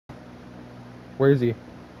Where is he?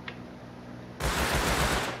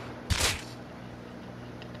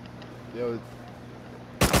 Yo.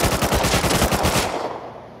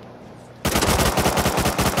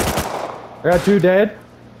 I got 2 dead.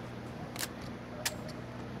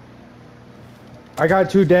 I got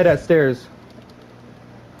 2 dead at stairs.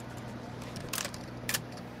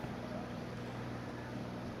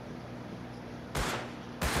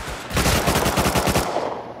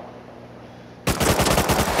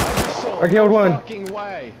 I killed one. Fucking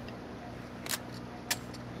way.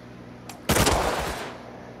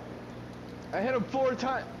 I hit him 4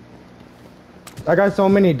 times. I got so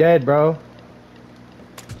many dead, bro.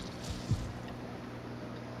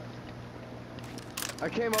 I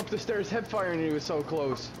came up the stairs hip firing and he was so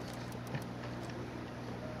close.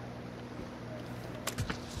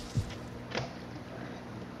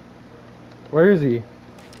 Where is he?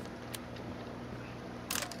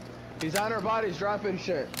 He's on our bodies dropping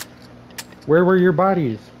shit. Where were your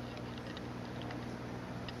bodies?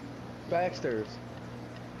 Backstairs.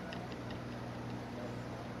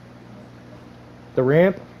 The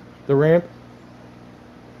ramp? The ramp?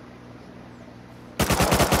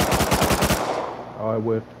 Oh, I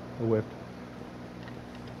whipped. I whipped.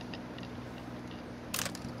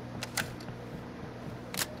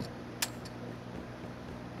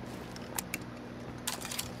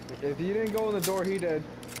 If he didn't go in the door, he did.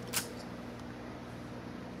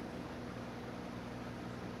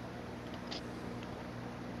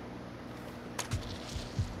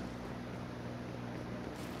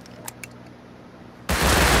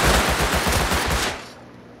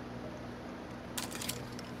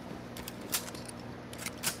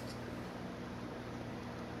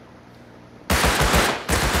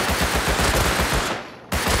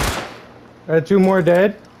 I had 2 more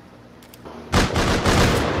dead.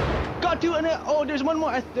 Got 2 in it. Oh, there's one more.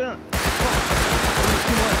 I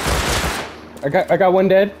got 1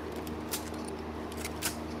 dead.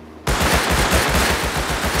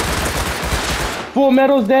 Full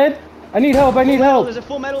metal's dead. I need help. I need help. There's a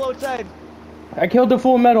full metal outside. I killed the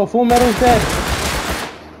full metal. Full metal's dead.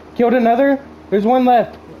 Killed another. There's 1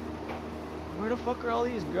 left. Where the fuck are all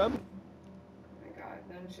these grub? Oh my god,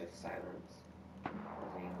 then it's just silence.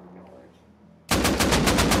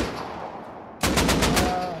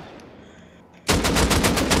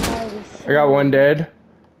 I got 1 dead.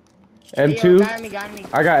 M2. Yo, got me.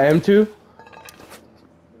 I got M2.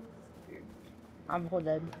 I'm full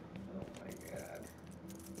dead. Oh my god.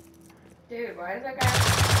 Dude, why does that guy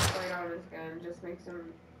have point on his gun? Just makes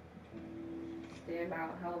him stand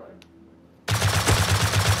out hella.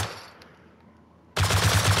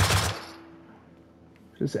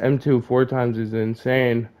 Just M2 4 times is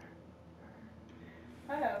insane.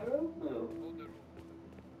 I have no clue.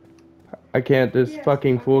 I can't. This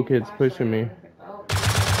fucking fool kid's pushing me. Oh.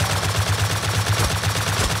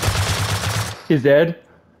 He's dead.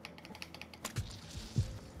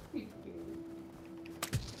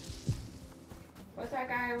 What's that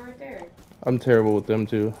guy right there? I'm terrible with them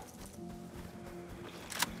too.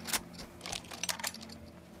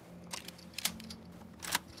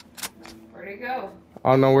 Where'd he go?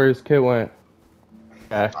 I don't know where his kid went.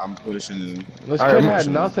 Yeah. I'm pushing. This kid had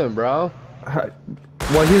nothing, bro.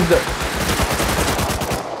 Well, he's the.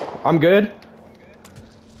 I'm good.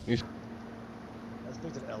 Let's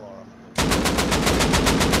move to the LR.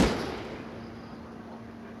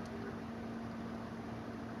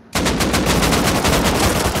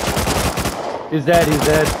 He's dead. He's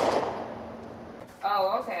dead.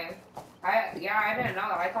 Oh, okay. I didn't know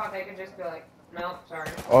that. I thought they could just be like, nope,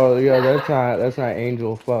 sorry. Oh yeah, that's not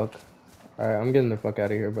Angel. Fuck. All right, I'm getting the fuck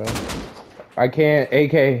out of here, bro. I can't.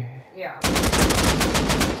 AK. Yeah.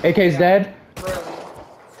 AK's dead. Really.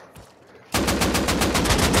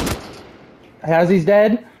 Hazzy's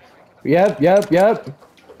dead. Yep. Yeah, of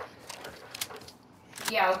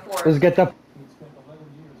course. Let's get the. He spent 11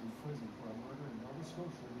 years in prison for a murder in Nova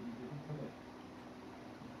Scotia that he didn't commit.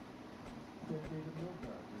 David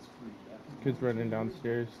Milgard was free after Kid's running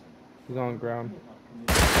downstairs. He's on the ground.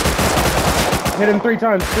 Hit him 3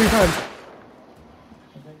 times. 3 times.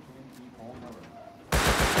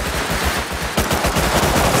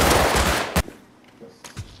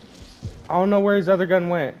 I don't know where his other gun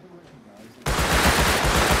went.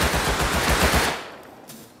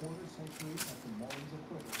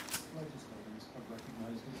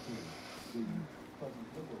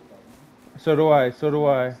 So do I. So do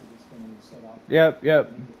I. Yep.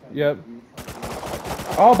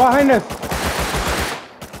 Oh, behind us.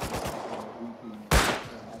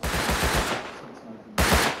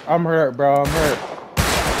 I'm hurt, bro. I'm hurt.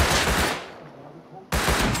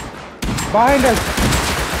 Behind us.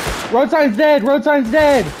 Road sign's dead. Road sign's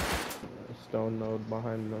dead. stone node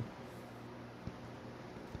behind them.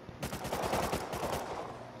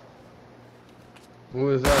 Who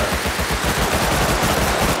is that?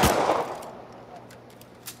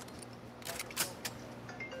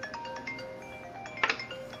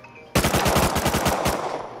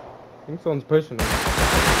 I think someone's pushing him.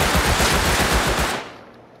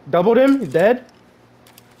 Doubled him. He's dead.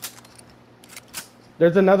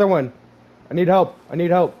 There's another one. I need help. I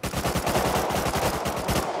need help.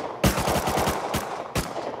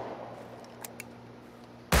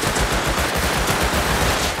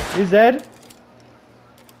 He's dead.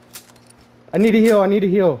 I need to heal. I need to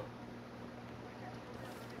heal.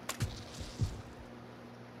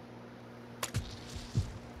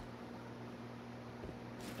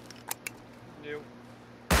 New.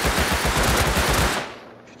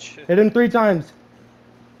 Good shit. Hit him 3 times.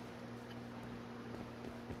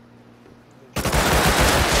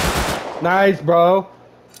 Nice, bro.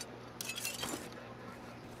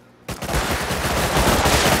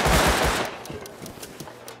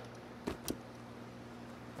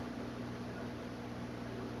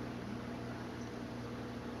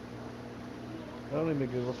 I don't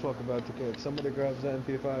even give a fuck about the kid. Somebody grabs that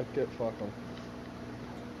MP5, get fuck him.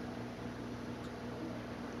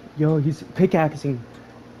 Yo, he's pickaxing.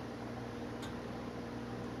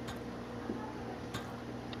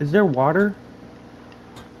 Is there water?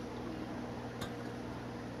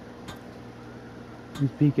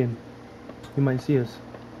 He's peeking. He might see us.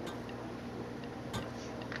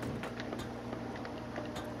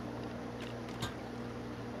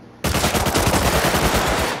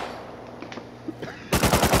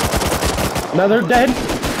 Another dead.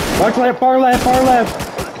 Watch left, far left, far left.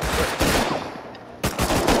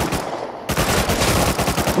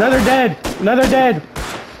 Another dead. Another dead.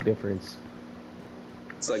 Difference.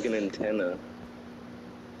 It's like an antenna.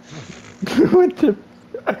 What the?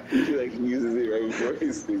 He like uses it right before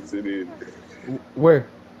he sticks it in. Where?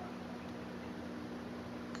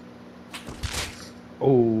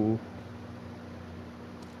 Oh.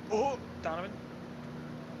 Oh, Donovan.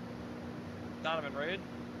 Donovan, right?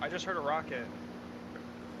 I just heard a rocket.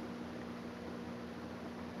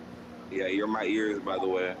 Yeah, you're my ears, by the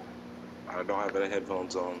way. I don't have any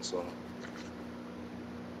headphones on, so.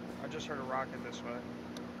 I just heard a rocket this way.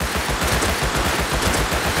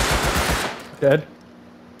 Dead.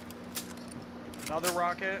 Another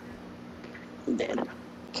rocket. Dead.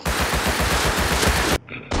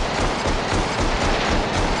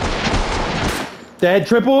 Dead,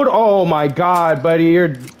 tripled? Oh my god, buddy,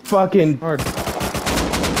 you're fucking hard.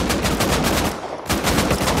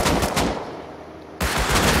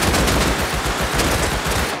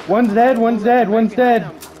 One's dead, one's dead, one's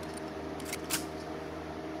dead.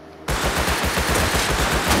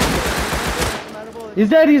 He's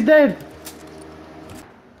dead, he's dead.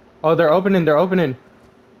 Oh, they're opening, they're opening.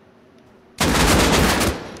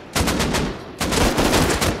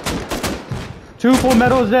 Two full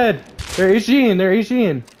metals dead. They're HGing, they're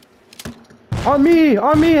HGing. On me,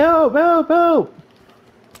 help, help, help.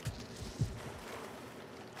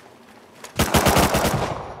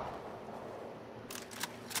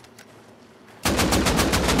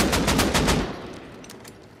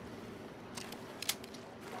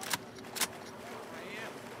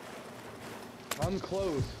 I'm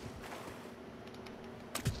close.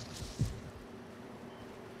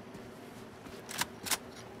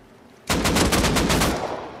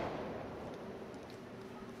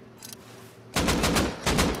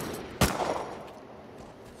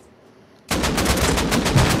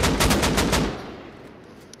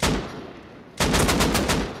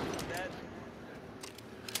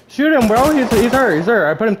 Shoot him, bro. He's hurt, he's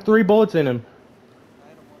hurt. I put him 3 bullets in him.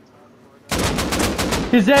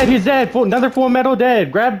 He's dead, he's dead. Another full metal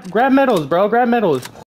dead. Grab medals, bro. Grab medals.